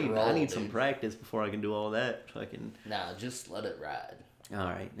 bro. I need some practice before I can do all that. Fucking. Nah, just let it ride. All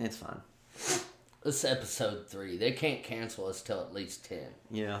right, it's fine. This is episode 3. They can't cancel us till at least 10.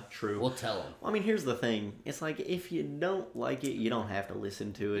 Yeah, true. We'll tell them. Well, I mean, here's the thing. It's like if you don't like it, you don't have to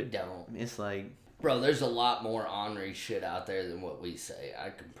listen to it. You don't. It's like, bro, there's a lot more ornery shit out there than what we say. I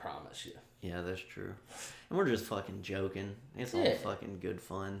can promise you. Yeah, that's true. And we're just fucking joking. It's all fucking good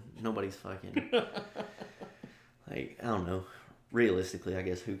fun. Nobody's fucking like, I don't know. Realistically, I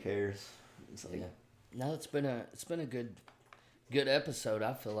guess who cares? It's like, no, it's been a good episode.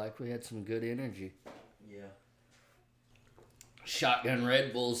 I feel like we had some good energy. Yeah. Shotgun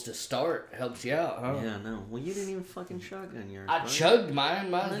Red Bulls to start helps you out, huh? Yeah, no. Well, you didn't even fucking shotgun yours. I chugged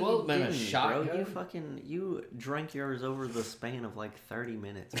mine. Might as well have been a Bro. shotgun. You drank yours over the span of like 30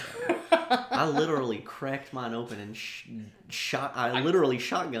 minutes, bro. I literally cracked mine open and I literally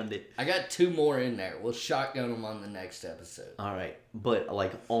shotgunned it. I got 2 more in there. We'll shotgun them on the next episode. All right, but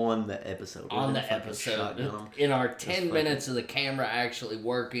like on the episode. On the episode, in our 10 minutes of the camera actually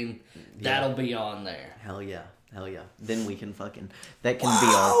working, that'll be on there. Hell yeah. Hell yeah. Then we can fucking that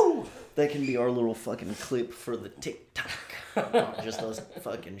can be our little fucking clip for the TikTok. Just us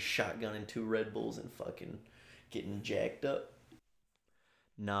fucking shotgunning 2 Red Bulls and fucking getting jacked up.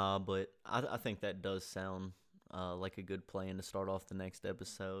 Nah, but I think that does sound like a good plan to start off the next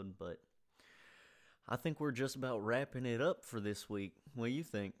episode, but I think we're just about wrapping it up for this week. What do you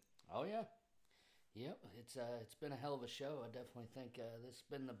think? Oh yeah. Yep, it's been a hell of a show. I definitely think this has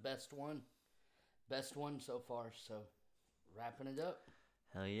been the best one. Best one so far, so wrapping it up.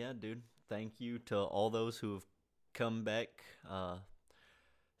 Hell yeah, dude. Thank you to all those who have come back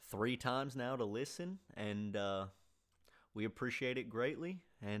 3 times now to listen, and we appreciate it greatly.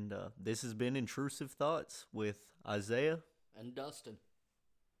 And this has been Intrusive Thoughts with Isaiah and Dustin.